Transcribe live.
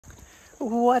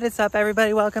What is up,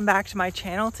 everybody? Welcome back to my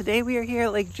channel. Today we are here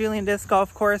at Lake Julian Disc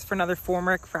Golf Course for another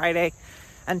Formwork Friday.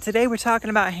 And today we're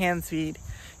talking about hand speed,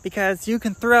 because you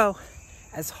can throw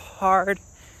as hard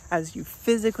as you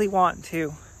physically want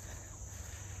to.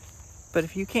 But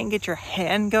if you can't get your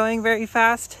hand going very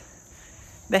fast,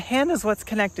 the hand is what's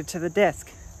connected to the disc.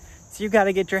 So you got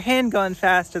to get your hand going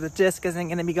fast or the disc isn't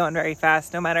going to be going very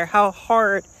fast, no matter how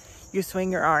hard you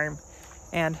swing your arm.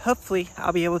 And hopefully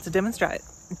I'll be able to demonstrate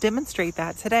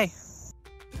that today.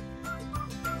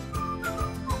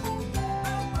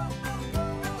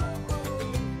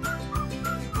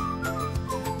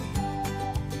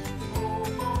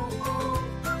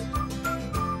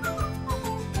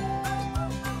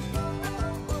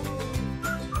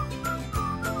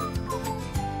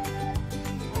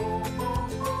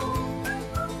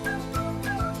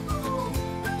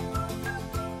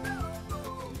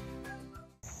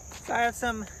 So I have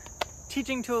some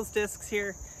teaching tools discs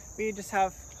here. We just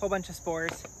have a whole bunch of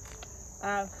spores.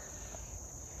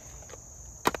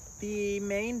 The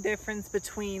main difference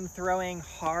between throwing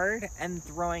hard and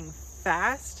throwing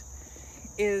fast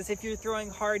is if you're throwing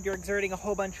hard, you're exerting a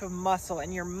whole bunch of muscle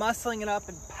and you're muscling it up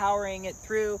and powering it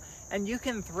through, and you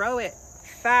can throw it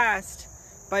fast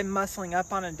by muscling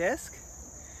up on a disc,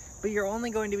 but you're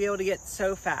only going to be able to get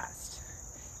so fast.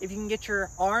 If you can get your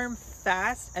arm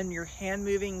fast and your hand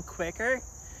moving quicker,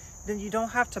 then you don't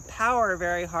have to power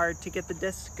very hard to get the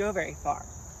disc to go very far.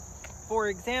 For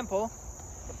example,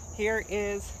 here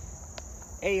is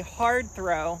a hard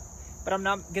throw, but I'm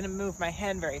not going to move my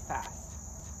hand very fast.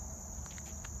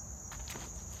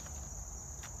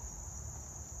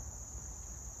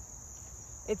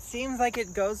 It seems like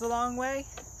it goes a long way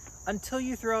until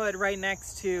you throw it right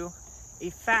next to a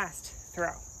fast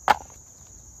throw.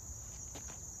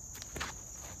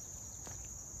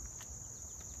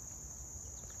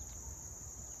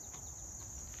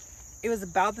 It was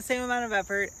about the same amount of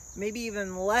effort, maybe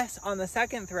even less on the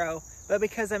second throw, but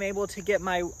because I'm able to get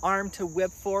my arm to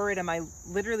whip forward and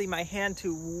literally my hand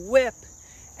to whip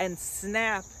and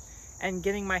snap, and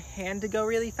getting my hand to go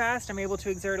really fast, I'm able to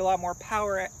exert a lot more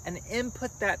power and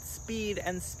input that speed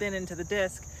and spin into the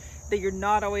disc that you're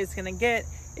not always going to get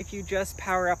if you just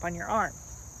power up on your arm.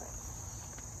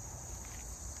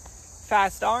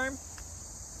 Fast arm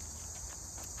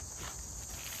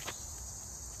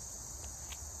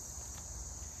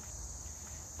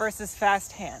versus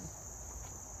fast hand.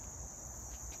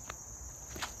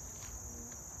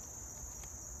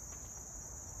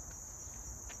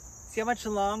 See how much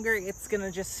longer it's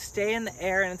gonna just stay in the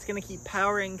air and it's gonna keep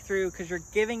powering through because you're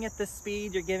giving it the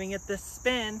speed, you're giving it the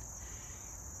spin,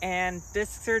 and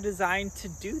discs are designed to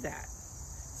do that.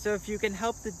 So if you can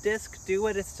help the disc do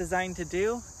what it's designed to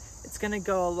do, it's gonna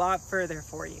go a lot further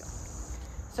for you.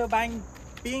 So by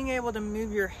being able to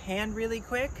move your hand really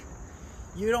quick,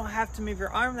 you don't have to move your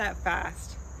arm that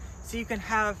fast, so you can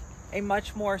have a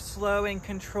much more slow and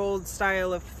controlled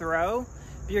style of throw,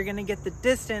 but you're gonna get the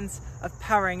distance of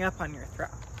powering up on your throw.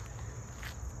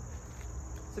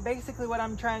 So basically what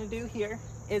I'm trying to do here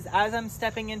is, as I'm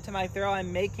stepping into my throw,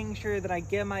 I'm making sure that I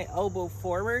get my elbow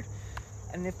forward,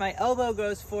 and if my elbow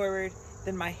goes forward,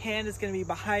 then my hand is gonna be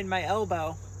behind my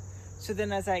elbow. So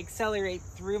then as I accelerate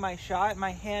through my shot,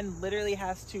 my hand literally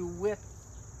has to whip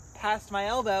past my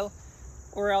elbow,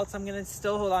 or else I'm gonna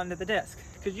still hold on to the disc.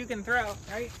 Because you can throw,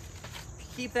 right?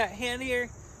 Keep that hand here,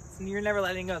 and you're never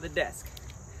letting go of the disc.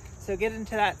 So get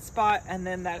into that spot, and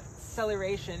then that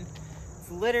acceleration, it's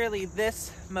literally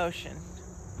this motion.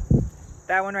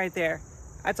 That one right there,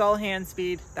 that's all hand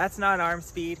speed, that's not arm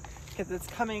speed, because it's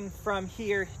coming from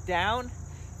here down.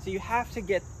 So you have to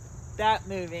get that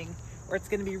moving, or it's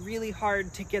gonna be really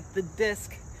hard to get the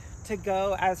disc to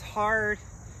go as hard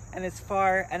and as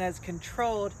far and as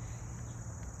controlled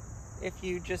if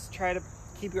you just try to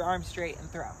keep your arm straight and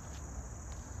throw.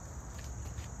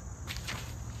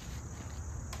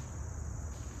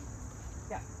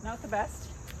 Yeah, not the best.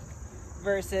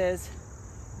 Versus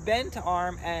bent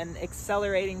arm and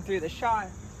accelerating through the shot.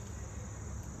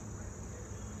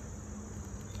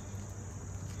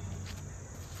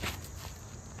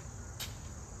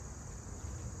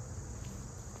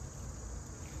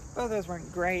 Both of those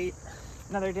weren't great.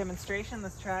 Another demonstration,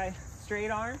 let's try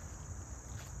straight arm.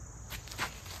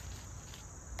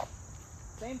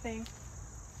 Same thing.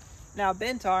 Now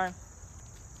bent arm.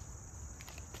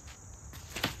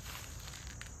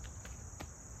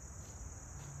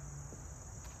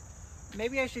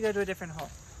 Maybe I should go to a different hole.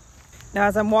 Now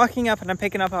as I'm walking up and I'm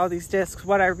picking up all these discs,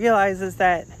 what I realize is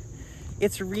that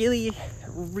it's really,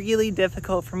 really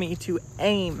difficult for me to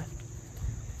aim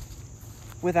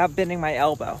without bending my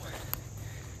elbow.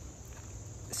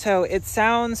 So it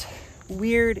sounds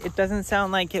weird. It doesn't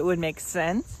sound like it would make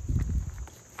sense.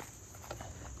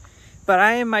 But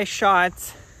I aim my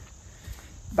shots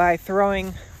by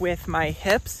throwing with my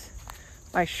hips,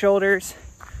 my shoulders,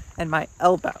 and my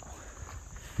elbow.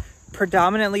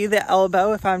 Predominantly the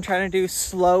elbow if I'm trying to do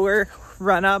slower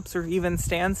run-ups or even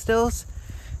standstills.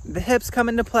 The hips come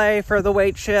into play for the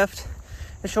weight shift.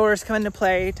 The shoulders come into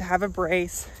play to have a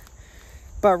brace.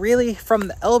 But really from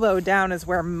the elbow down is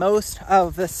where most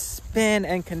of the spin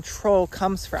and control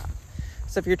comes from.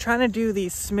 So if you're trying to do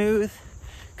these smooth,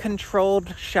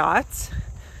 controlled shots,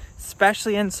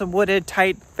 especially in some wooded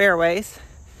tight fairways,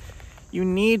 you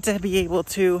need to be able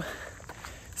to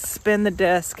spin the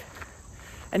disc,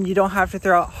 and you don't have to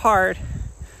throw it hard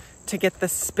to get the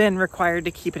spin required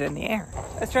to keep it in the air.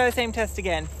 Let's try the same test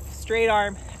again. Straight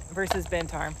arm versus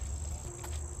bent arm.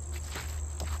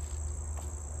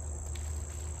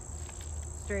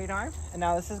 Straight arm, and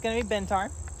now this is going to be bent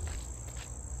arm.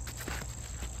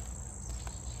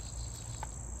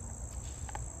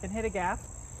 Can hit a gap.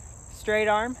 Straight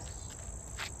arm.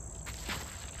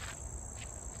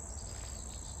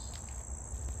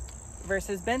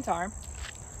 Versus bent arm.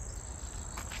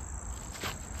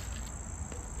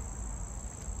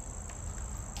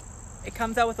 It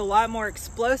comes out with a lot more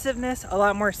explosiveness, a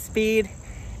lot more speed,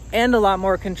 and a lot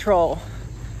more control,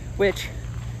 which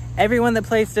everyone that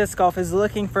plays disc golf is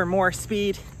looking for more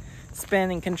speed,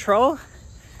 spin, and control.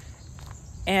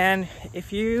 And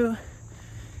if you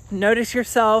notice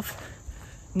yourself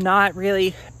not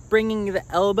really bringing the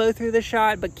elbow through the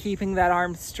shot, but keeping that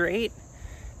arm straight,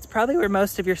 it's probably where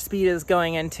most of your speed is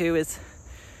going into. Is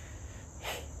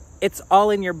it's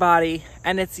all in your body,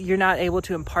 and you're not able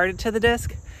to impart it to the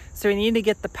disc. So you need to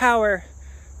get the power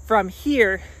from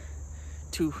here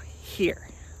to here.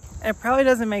 And it probably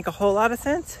doesn't make a whole lot of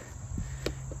sense.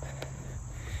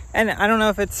 And I don't know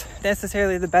if it's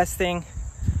necessarily the best thing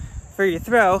for your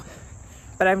throw,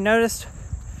 but I've noticed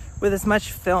with as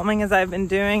much filming as I've been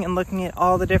doing and looking at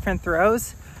all the different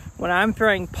throws, when I'm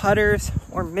throwing putters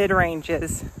or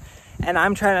mid-ranges and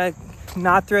I'm trying to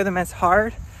not throw them as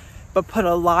hard, but put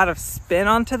a lot of spin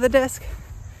onto the disc,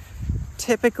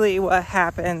 typically what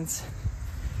happens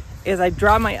is I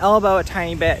drop my elbow a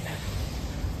tiny bit.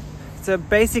 So it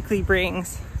basically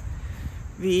brings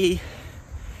the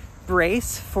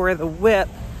brace for the whip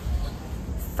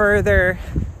further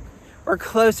or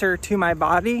closer to my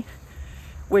body,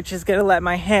 which is going to let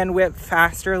my hand whip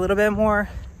faster a little bit more.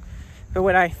 But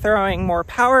when I'm throwing more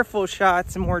powerful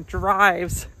shots and more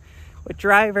drives with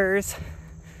drivers,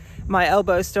 my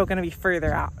elbow is still going to be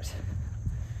further out.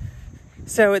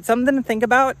 So it's something to think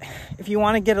about if you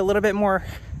want to get a little bit more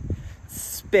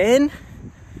spin.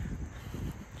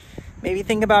 Maybe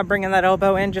think about bringing that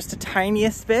elbow in just a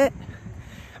tiniest bit.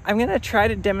 I'm going to try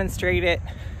to demonstrate it.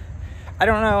 I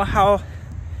don't know how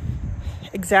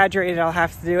exaggerated I'll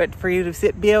have to do it for you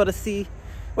to be able to see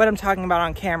what I'm talking about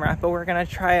on camera, but we're going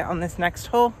to try it on this next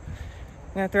hole.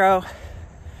 I'm going to throw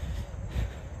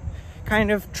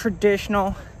kind of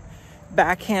traditional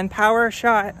backhand power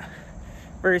shot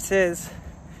versus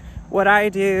what I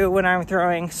do when I'm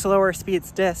throwing slower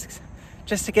speeds discs,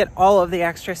 just to get all of the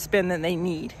extra spin that they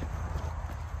need.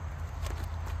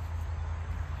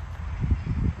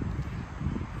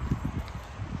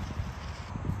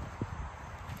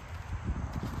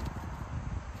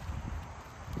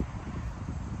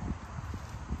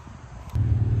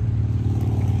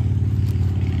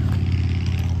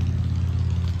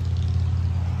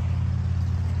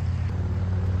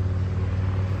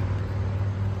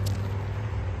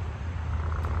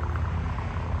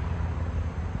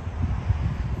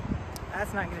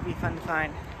 That's not going to be fun to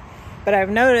find. But I've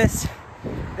noticed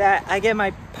that I get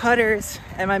my putters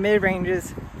and my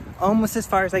mid-ranges almost as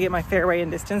far as I get my fairway and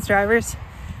distance drivers.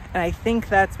 And I think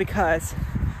that's because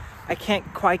I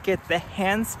can't quite get the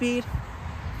hand speed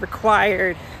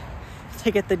required to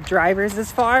get the drivers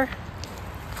as far.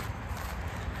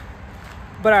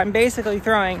 But I'm basically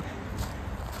throwing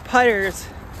putters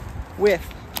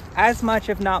with as much,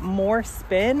 if not more,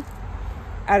 spin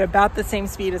at about the same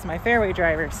speed as my fairway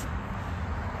drivers.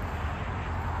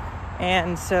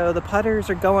 And so the putters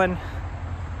are going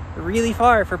really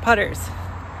far for putters,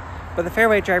 but the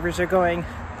fairway drivers are going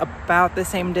about the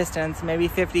same distance, maybe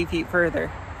 50 feet further,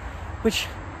 which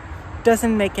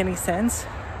doesn't make any sense.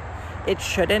 It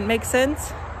shouldn't make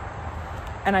sense.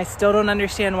 And I still don't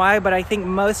understand why, but I think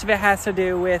most of it has to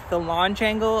do with the launch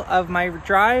angle of my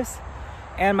drives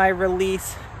and my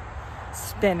release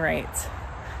spin rates.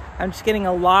 I'm just getting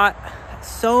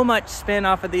so much spin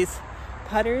off of these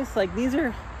putters. Like these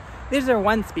are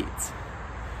one speeds.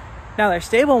 Now they're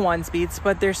stable one speeds,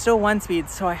 but they're still one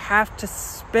speeds, so I have to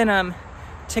spin them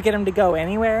to get them to go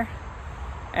anywhere.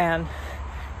 And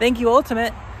thank you,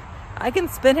 Ultimate, I can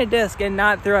spin a disc and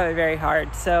not throw it very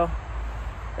hard. So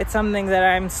it's something that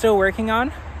I'm still working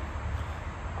on,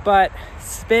 but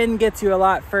spin gets you a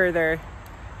lot further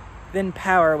than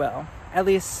power will. At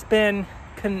least spin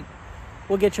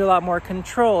will get you a lot more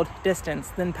controlled distance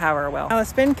than power will. Now, the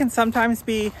spin can sometimes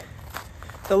be,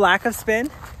 the lack of spin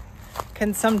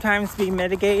can sometimes be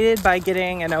mitigated by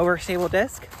getting an overstable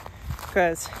disc,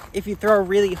 because if you throw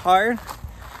really hard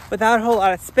without a whole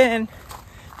lot of spin,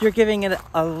 you're giving it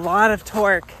a lot of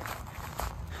torque.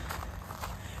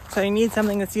 So you need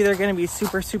something that's either going to be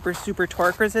super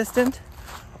torque resistant,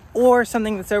 or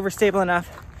something that's overstable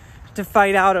enough to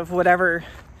fight out of whatever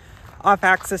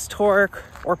off-axis torque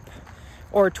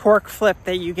or torque flip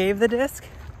that you gave the disc.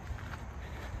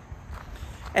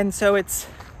 And so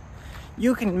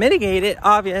you can mitigate it,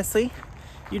 obviously.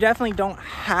 You definitely don't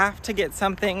have to get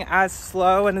something as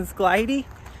slow and as glidey,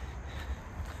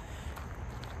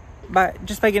 but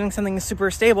just by getting something super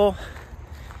stable,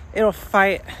 it'll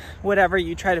fight whatever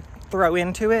you try to throw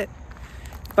into it.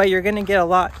 But you're gonna get a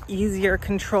lot easier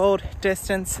controlled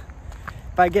distance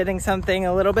by getting something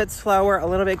a little bit slower, a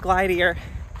little bit glidier,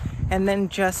 and then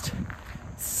just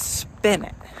spin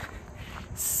it.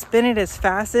 Spin it as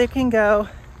fast as it can go.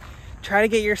 Try to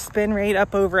get your spin rate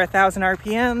up over 1,000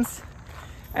 RPMs,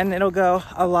 and it'll go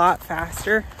a lot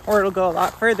faster, or it'll go a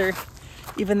lot further,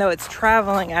 even though it's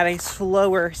traveling at a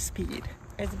slower speed.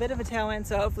 It's a bit of a tailwind,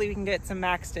 so hopefully we can get some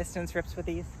max distance rips with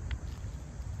these.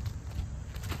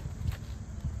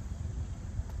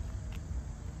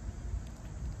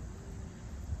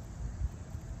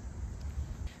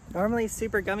 Normally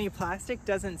super gummy plastic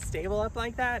doesn't stable up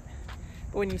like that,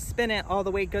 but when you spin it, all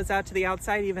the weight goes out to the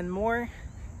outside even more,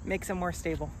 makes it more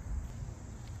stable.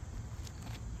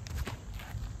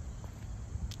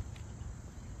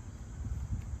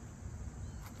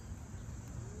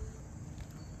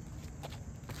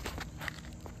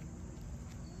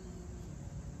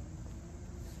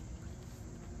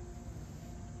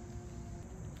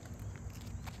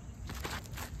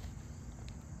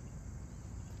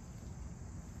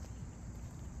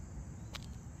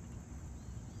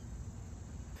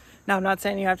 Now, I'm not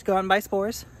saying you have to go out and buy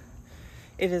spores.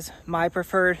 It is my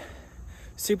preferred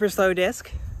super slow disc.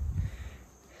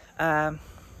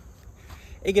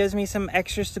 It gives me some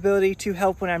extra stability to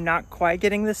help when I'm not quite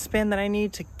getting the spin that I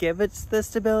need to give it the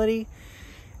stability,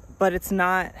 but it's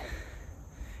not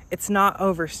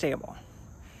overstable.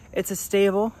 It's a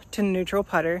stable to neutral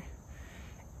putter,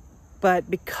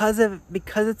 but because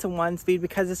it's a 1-speed,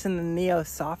 because it's in the Neo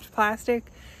soft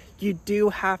plastic, you do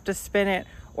have to spin it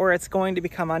or it's going to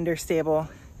become understable,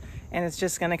 and it's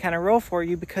just going to kind of roll for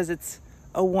you because it's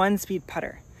a 1-speed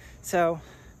putter. So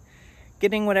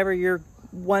getting whatever your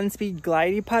 1-speed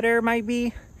glidey putter might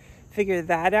be, figure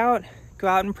that out. Go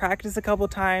out and practice a couple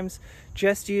times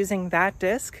just using that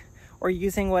disc, or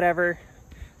using whatever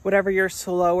your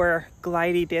slower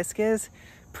glidey disc is.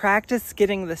 Practice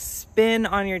getting the spin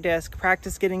on your disc,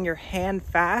 practice getting your hand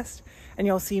fast, and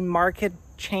you'll see marked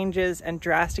changes and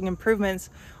drastic improvements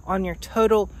on your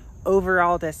total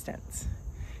overall distance.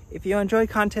 If you enjoy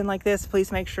content like this,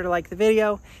 please make sure to like the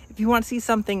video. If you want to see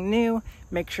something new,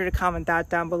 make sure to comment that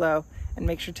down below, and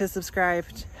make sure to subscribe.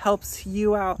 It helps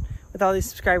you out with all these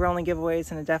subscriber only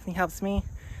giveaways, and it definitely helps me.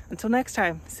 Until next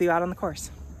time, see you out on the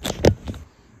course.